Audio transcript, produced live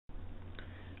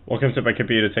Welcome to my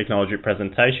computer technology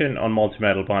presentation on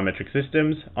multimodal biometric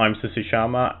systems. I'm Susi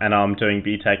Sharma and I'm doing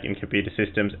BTech in computer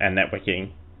systems and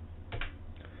networking.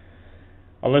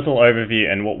 A little overview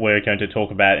and what we're going to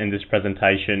talk about in this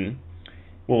presentation.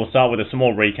 We'll start with a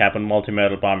small recap on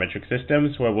multimodal biometric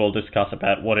systems, where we'll discuss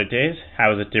about what it is,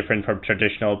 how is it different from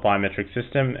traditional biometric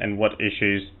system, and what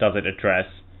issues does it address.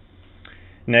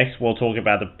 Next, we'll talk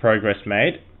about the progress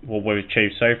made, what we've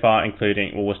achieved so far,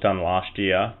 including what was done last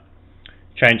year.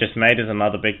 Changes made is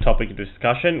another big topic of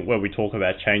discussion, where we talk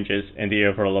about changes in the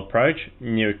overall approach,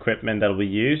 new equipment that will be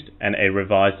used, and a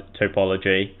revised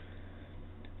topology.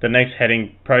 The next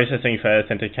heading, Processing for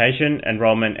Authentication,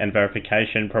 Enrollment and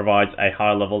Verification, provides a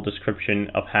high-level description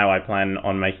of how I plan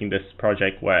on making this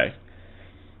project work.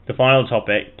 The final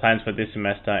topic, plans for this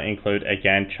semester, include a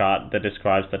Gantt chart that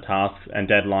describes the tasks and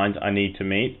deadlines I need to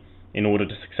meet in order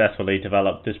to successfully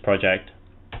develop this project.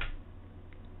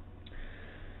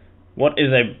 What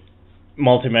is a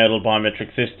multimodal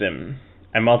biometric system?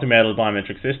 A multimodal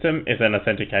biometric system is an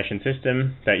authentication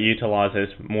system that utilizes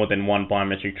more than one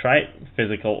biometric trait,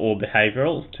 physical or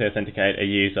behavioral, to authenticate a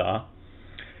user.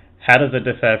 How does it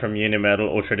differ from unimodal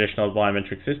or traditional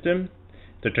biometric system?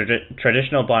 The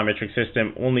traditional biometric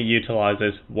system only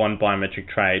utilizes one biometric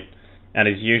trait and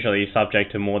is usually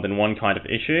subject to more than one kind of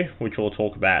issue, which we'll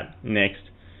talk about next.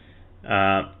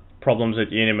 Problems with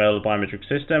unimodal biometric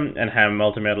system and how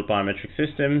multimodal biometric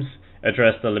systems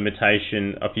address the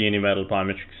limitation of unimodal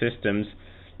biometric systems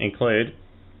include,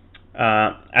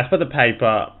 as per the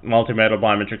paper Multimodal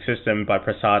Biometric System by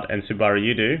Prasad and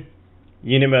Subarayudu,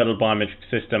 unimodal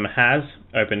biometric system has,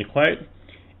 open quote,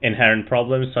 inherent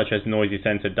problems such as noisy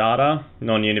sensor data,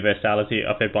 non-universality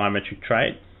of a biometric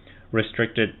trait,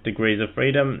 restricted degrees of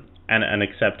freedom, and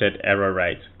unaccepted error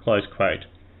rates, close quote.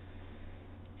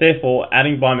 Therefore,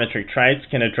 adding biometric traits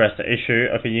can address the issue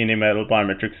of a unimodal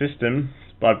biometric system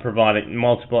by providing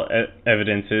multiple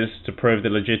evidences to prove the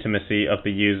legitimacy of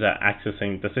the user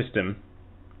accessing the system.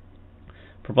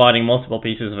 Providing multiple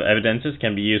pieces of evidences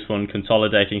can be useful in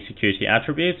consolidating security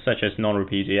attributes such as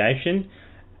non-repudiation,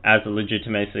 as the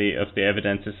legitimacy of the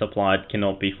evidences supplied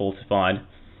cannot be falsified.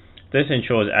 This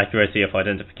ensures accuracy of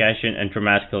identification and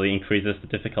dramatically increases the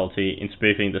difficulty in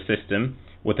spoofing the system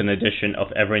with an addition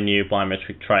of every new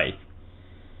biometric trait.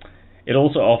 It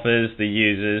also offers the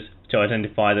users to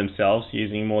identify themselves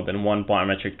using more than one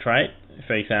biometric trait.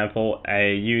 For example,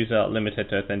 a user limited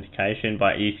to authentication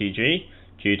by ECG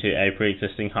due to a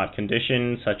pre-existing heart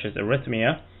condition such as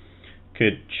arrhythmia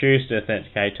could choose to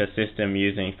authenticate to a system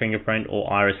using fingerprint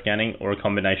or iris scanning, or a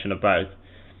combination of both.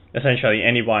 Essentially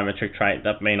any biometric trait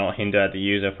that may not hinder the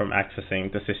user from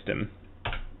accessing the system.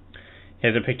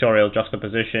 Here's a pictorial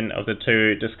juxtaposition of the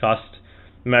two discussed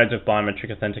modes of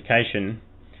biometric authentication.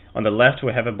 On the left,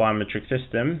 we have a biometric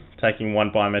system taking one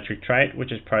biometric trait,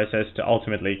 which is processed to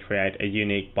ultimately create a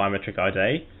unique biometric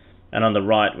ID. And on the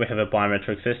right, we have a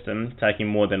biometric system taking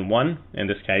more than one, in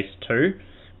this case two,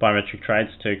 biometric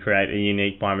traits to create a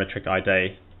unique biometric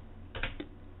ID.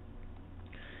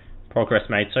 Progress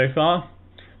made so far.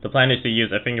 The plan is to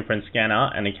use a fingerprint scanner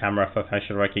and a camera for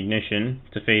facial recognition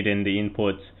to feed in the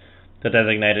inputs. The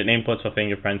designated inputs for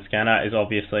fingerprint scanner is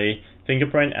obviously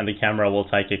fingerprint, and the camera will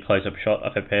take a close-up shot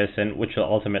of a person, which will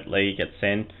ultimately get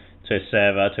sent to a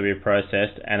server to be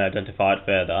processed and identified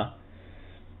further.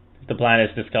 The plan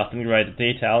is discussed in greater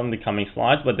detail in the coming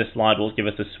slides, but this slide will give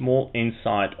us a small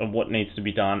insight of what needs to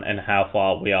be done and how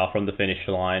far we are from the finish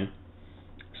line.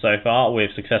 So far, we've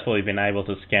successfully been able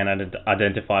to scan and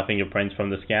identify fingerprints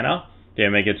from the scanner. The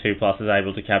Omega 2 Plus is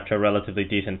able to capture relatively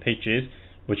decent pictures,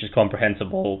 which is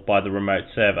comprehensible by the remote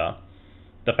server.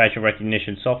 The facial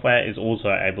recognition software is also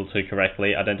able to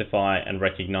correctly identify and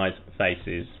recognize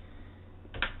faces.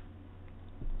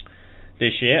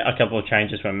 This year, a couple of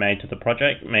changes were made to the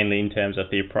project, mainly in terms of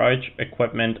the approach,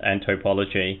 equipment, and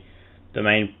topology. The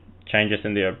main changes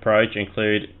in the approach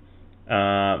include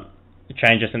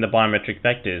changes in the biometric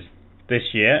vectors.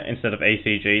 This year, instead of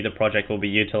ECG, the project will be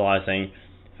utilizing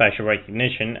facial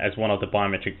recognition as one of the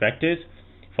biometric vectors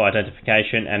for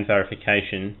identification and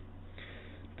verification.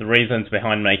 The reasons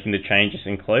behind making the changes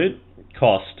include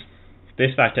cost. This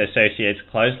factor associates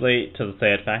closely to the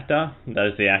third factor, that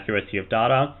is the accuracy of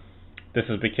data. This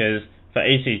is because for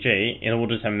ECG, in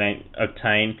order to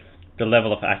obtain the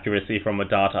level of accuracy from a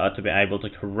data to be able to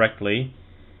correctly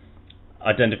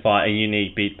identify a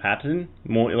unique beat pattern,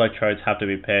 more electrodes have to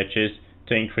be purchased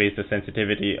to increase the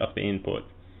sensitivity of the input.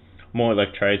 More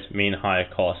electrodes mean higher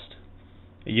cost.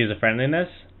 User-friendliness.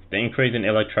 The increase in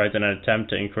electrodes in an attempt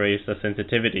to increase the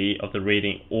sensitivity of the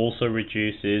reading also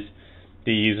reduces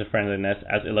the user-friendliness,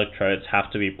 as electrodes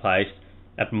have to be placed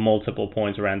at multiple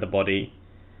points around the body.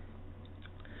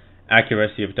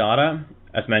 Accuracy of data.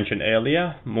 As mentioned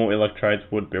earlier, more electrodes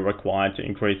would be required to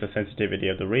increase the sensitivity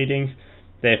of the readings.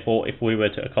 Therefore, if we were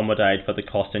to accommodate for the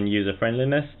cost and user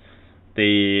friendliness,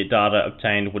 the data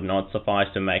obtained would not suffice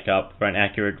to make up for an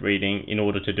accurate reading in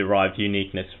order to derive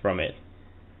uniqueness from it.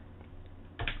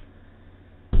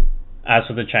 As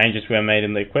for the changes we have made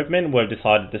in the equipment, we've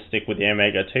decided to stick with the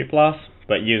Omega 2 Plus,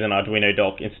 but use an Arduino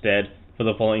dock instead for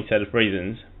the following set of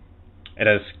reasons. It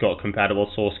has got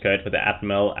compatible source code for the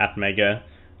Atmel Atmega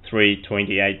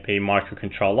 328P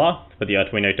microcontroller for the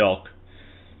Arduino dock.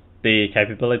 The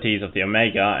capabilities of the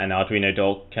Omega and Arduino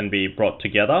dock can be brought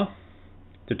together.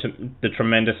 The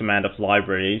tremendous amount of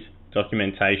libraries,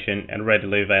 documentation, and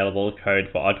readily available code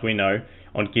for Arduino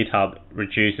on GitHub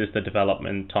reduces the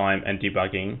development time and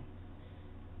debugging.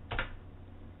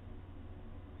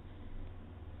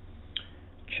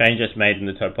 Changes made in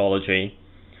the topology.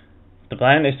 The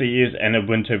plan is to use an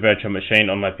Ubuntu virtual machine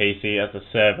on my PC as a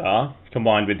server,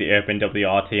 combined with the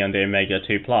OpenWRT on the Omega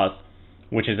 2 Plus,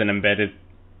 which is an embedded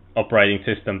operating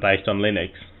system based on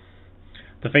Linux.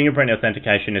 The fingerprint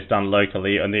authentication is done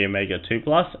locally on the Omega 2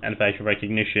 Plus and facial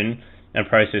recognition and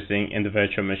processing in the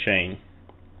virtual machine.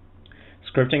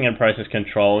 Scripting and process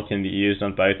control can be used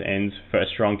on both ends for a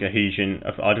strong cohesion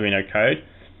of Arduino code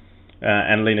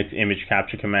and Linux image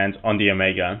capture commands on the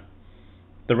Omega.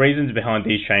 The reasons behind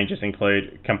these changes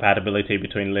include compatibility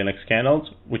between Linux kernels,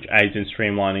 which aids in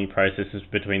streamlining processes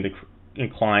between the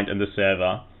client and the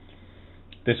server.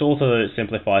 This also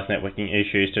simplifies networking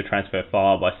issues to transfer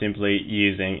file by simply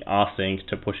using rsync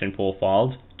to push and pull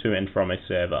files to and from a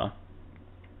server.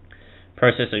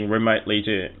 Processing remotely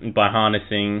by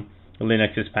harnessing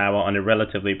Linux's power on a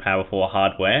relatively powerful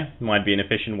hardware might be an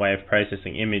efficient way of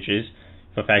processing images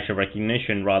for facial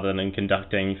recognition rather than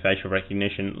conducting facial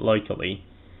recognition locally.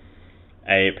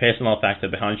 A personal factor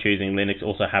behind choosing Linux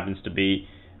also happens to be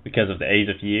because of the ease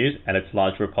of use and its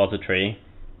large repository.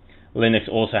 Linux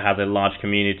also has a large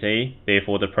community,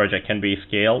 therefore the project can be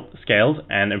scaled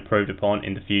and improved upon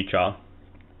in the future.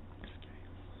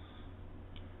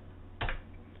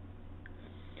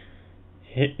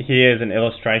 Here is an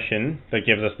illustration that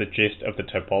gives us the gist of the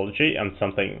topology and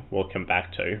something we'll come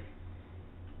back to.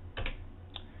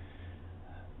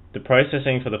 The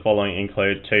processing for the following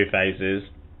include two phases: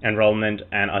 enrollment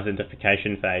and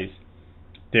identification phase.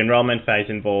 The enrollment phase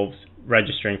involves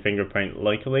registering fingerprint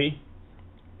locally,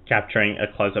 capturing a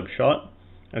close-up shot,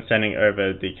 and sending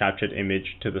over the captured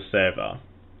image to the server.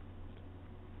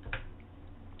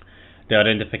 The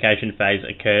identification phase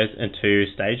occurs in two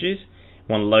stages,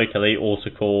 one locally, also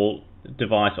called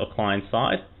device or client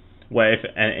side, where if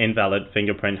an invalid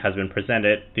fingerprint has been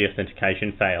presented, the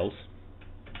authentication fails.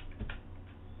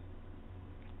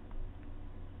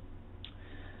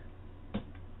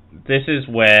 This is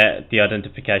where the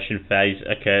identification phase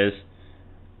occurs,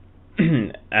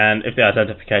 and if the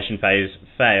identification phase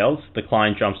fails, the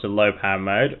client jumps to low power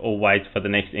mode or waits for the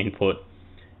next input.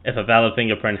 If a valid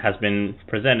fingerprint has been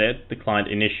presented, the client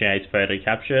initiates photo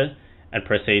capture and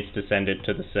proceeds to send it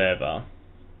to the server.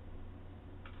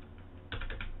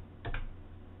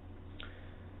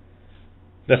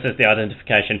 This is the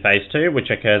identification phase 2, which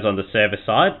occurs on the server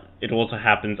side. It also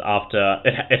happens after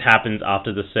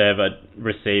the server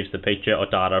receives the picture or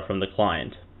data from the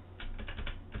client.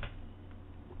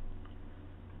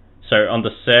 So on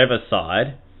the server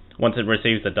side, once it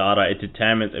receives the data, it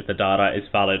determines if the data is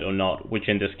valid or not, which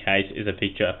in this case is a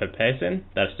picture of a person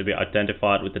that is to be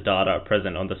identified with the data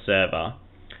present on the server.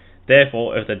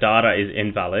 Therefore, if the data is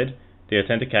invalid, the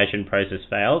authentication process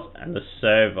fails and the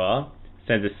server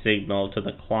sends a signal to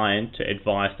the client to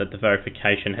advise that the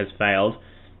verification has failed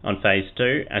on phase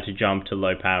 2 and to jump to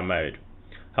low power mode.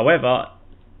 However,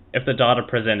 if the data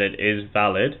presented is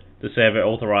valid, the server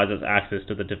authorizes access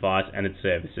to the device and its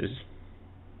services.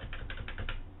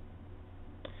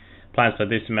 Plans for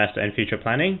this semester and future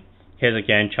planning. Here's a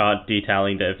Gantt chart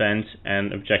detailing the events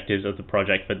and objectives of the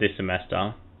project for this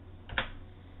semester.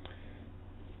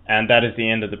 And that is the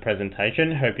end of the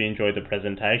presentation. Hope you enjoyed the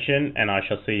presentation, and I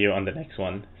shall see you on the next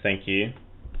one. Thank you.